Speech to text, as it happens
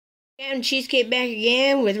And Cheesecake back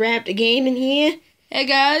again with Raptor Gaming here. Hey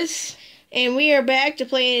guys, and we are back to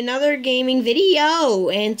play another gaming video.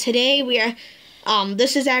 And today we are,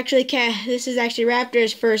 this is actually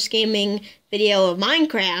Raptor's first gaming video of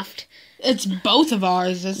Minecraft. it's both of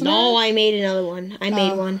ours, isn't it? No, I made another one. I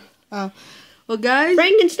made one. Oh, well, guys,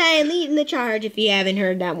 Frankenstein leading the charge. If you haven't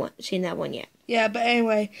heard that one, seen that one yet. Yeah, but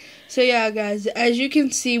anyway, so yeah, guys, as you can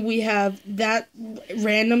see, we have that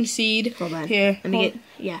random seed. Hold on. Here.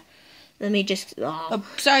 Let me just. Oh,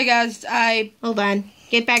 sorry, guys. Hold on.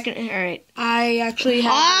 Get back in. All right. I actually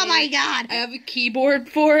have. Oh my God! I have a keyboard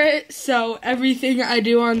for it, so everything I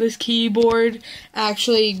do on this keyboard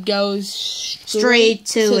actually goes straight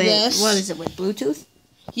to it. This. What is it with Bluetooth?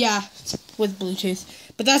 Yeah, it's with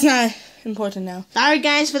Bluetooth, but that's not important now. Sorry,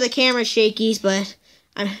 guys, for the camera shakies, but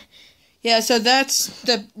Yeah, so that's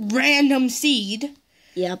the random seed.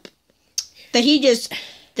 Yep.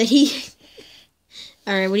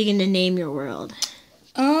 Alright, what are you gonna name your world?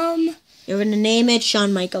 You're gonna name it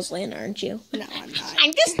Shawn Michaels Land, aren't you? No, I'm not.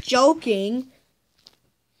 I'm just joking.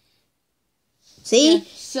 See? Yeah,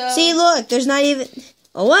 See, look, there's not even.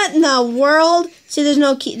 What in the world? See, there's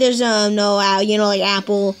no key. There's no, like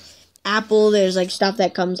Apple. There's like stuff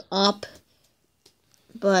that comes up,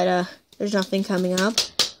 but there's nothing coming up.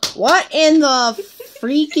 What in the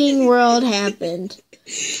freaking world happened?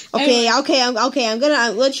 Okay. You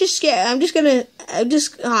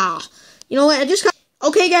know what?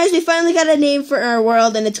 Okay, guys, we finally got a name for our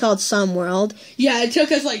world, and it's called Some World. Yeah, it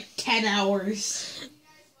took us like 10 hours.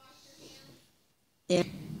 Yeah.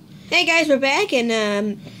 Hey, guys, we're back,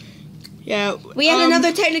 and yeah, we had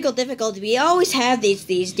another technical difficulty. We always have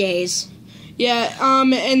these days. Yeah,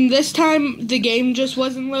 and this time the game just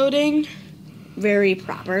wasn't loading very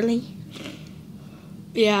properly.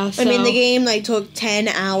 Yeah, so. I mean, the game took 10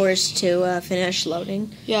 hours to finish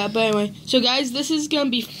loading. Yeah, but anyway, so guys, this is gonna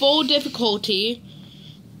be full difficulty.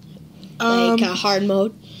 Hard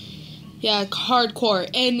mode. Yeah, hardcore,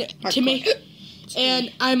 and hardcore. To make,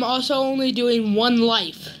 and I'm also only doing one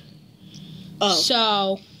life. Oh,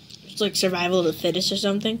 so it's like survival of the fittest or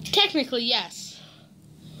something. Technically, yes.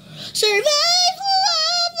 Survival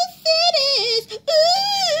of the fittest.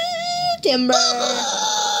 Ooh, timber.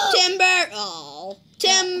 Timber. Oh.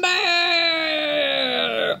 Timber!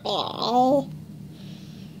 Oh.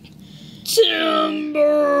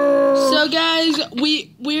 Timber! So guys,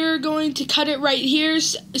 we're going to cut it right here.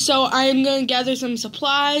 So I'm going to gather some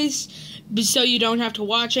supplies so you don't have to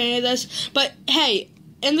watch any of this. But hey,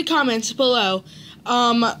 in the comments below,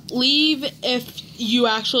 leave if you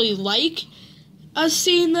actually like us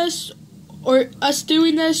seeing this or us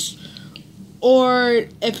doing this, or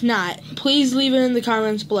if not, please leave it in the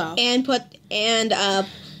comments below. And put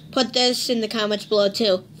this in the comments below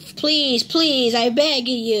too. Please, I beg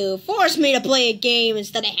you, force me to play a game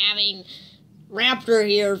instead of having Raptor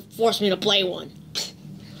here force me to play one.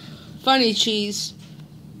 Funny cheese.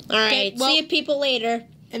 Alright, see you people later.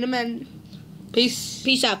 In a minute. Peace.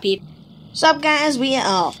 Peace out, people. Sup, guys?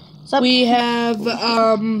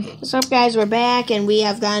 Sup, guys? We're back, and we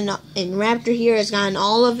have gotten, and Raptor here has gotten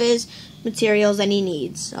all of his materials that he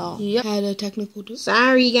needs. So yep. Had a technical difficulty.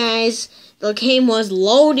 Sorry, guys. The game was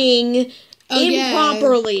loading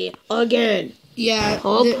improperly again. Yeah,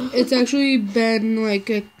 it's actually been like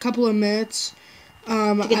a couple of minutes.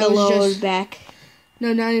 To get the load back.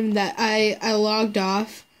 No, not even that. I logged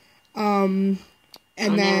off. And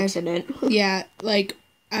on then accident. Yeah,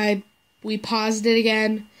 we paused it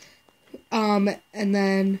again. And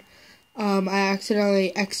then I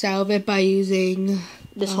accidentally X'd out of it by using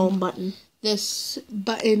this home button. This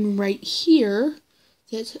button right here.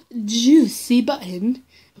 This juicy button.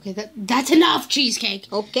 Okay, that's enough,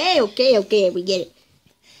 Cheesecake. Okay, we get it.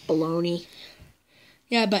 Baloney.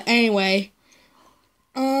 Yeah, but anyway.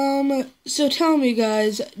 So tell me,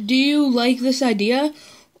 guys, do you like this idea?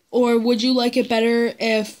 Or would you like it better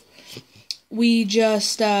if we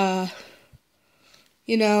just,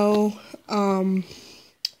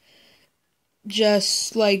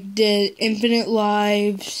 just did infinite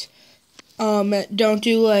lives? Don't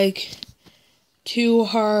do too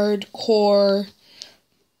hardcore.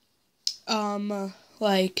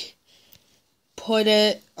 Put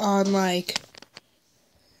it on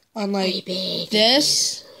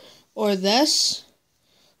this or this,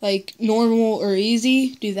 normal or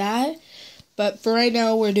easy. Do that. But for right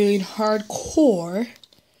now, we're doing hardcore.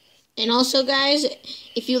 And also, guys,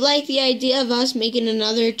 if you like the idea of us making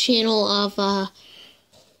another channel of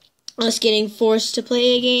us getting forced to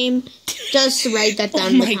play a game, just write that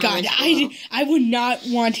down. Oh my God, I would not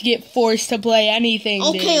want to get forced to play anything.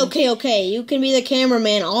 Okay. You can be the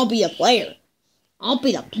cameraman. I'll be a player. What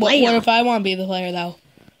if I want to be the player, though?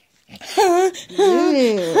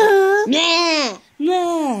 Nah.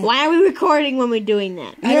 Nah. Why are we recording when we're doing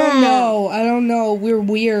that? I don't know. We're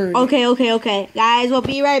weird. Okay. Guys, we'll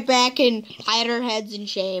be right back and hide our heads in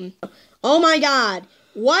shame. Oh my god.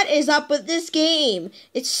 What is up with this game?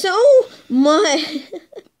 It's so much.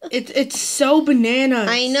 It's so bananas.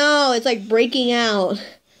 I know. It's like breaking out.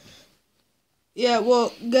 Yeah,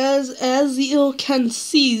 well, guys, as you can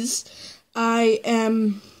see, I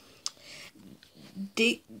am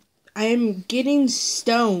getting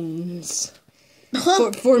stones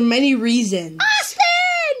for many reasons.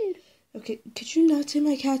 Austin! Okay, could you not say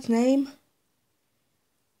my cat's name?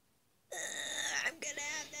 I'm gonna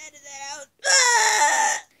have to edit that out.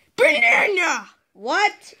 Banana!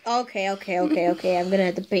 What? Okay. I'm gonna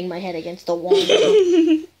have to bang my head against the wall.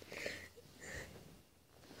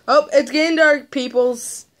 Oh, it's getting dark,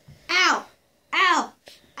 peoples. Ow!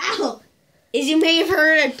 As you may have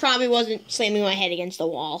heard, I probably wasn't slamming my head against the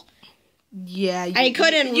wall. Yeah, I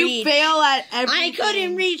couldn't reach. You fail at everything. I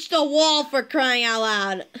couldn't reach the wall for crying out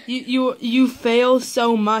loud. You fail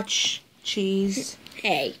so much, Cheese.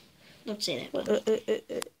 Hey, don't say that.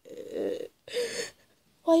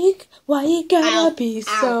 Why you gotta be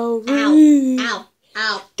so rude? Ow!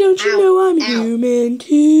 Don't you know I'm human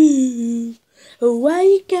too? Why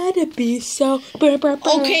you gotta be so...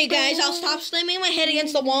 Okay, guys, I'll stop slamming my head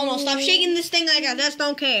against the wall and I'll stop shaking this thing like I just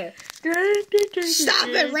don't care. Stop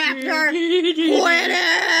it, Raptor! Quit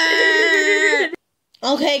it!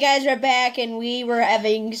 Okay, guys, we're back and we were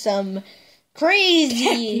having some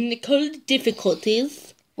crazy technical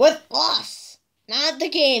difficulties with us. Not the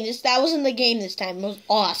game. That wasn't the game this time. It was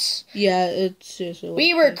us. Yeah, it's seriously.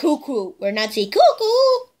 We were cuckoo. We're not saying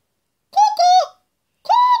cuckoo.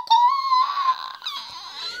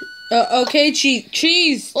 Okay,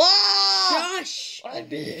 Cheese. Oh! Josh. I'm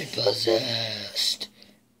being possessed.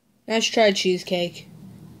 Let's try cheesecake.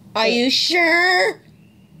 Are you sure?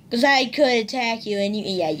 Because I could attack you and you...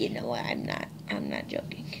 Yeah, you know what? I'm not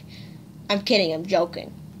joking. I'm kidding. I'm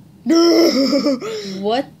joking.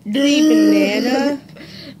 What the banana?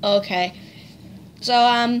 Okay. So,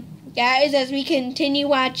 guys, as we continue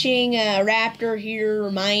watching Raptor here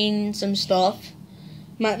mine some stuff.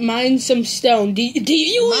 Mine some stone. Do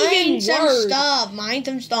you mine even some word? Stuff. Mine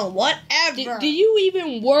some stone. Whatever. Do you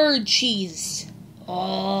even word Cheese?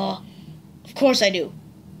 Oh, of course I do.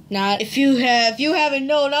 Not if you haven't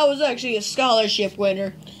known, I was actually a scholarship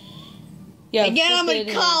winner. Yeah. Again, I'm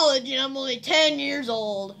in college and I'm only 10 years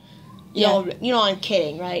old. You know I'm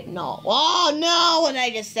kidding, right? No. Oh no! What did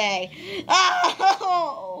I just say?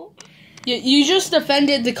 Oh. You just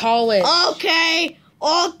offended the college. Okay.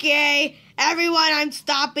 Everyone, I'm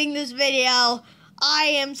stopping this video. I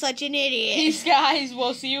am such an idiot. Peace, guys.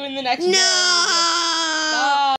 We'll see you in the next video. No!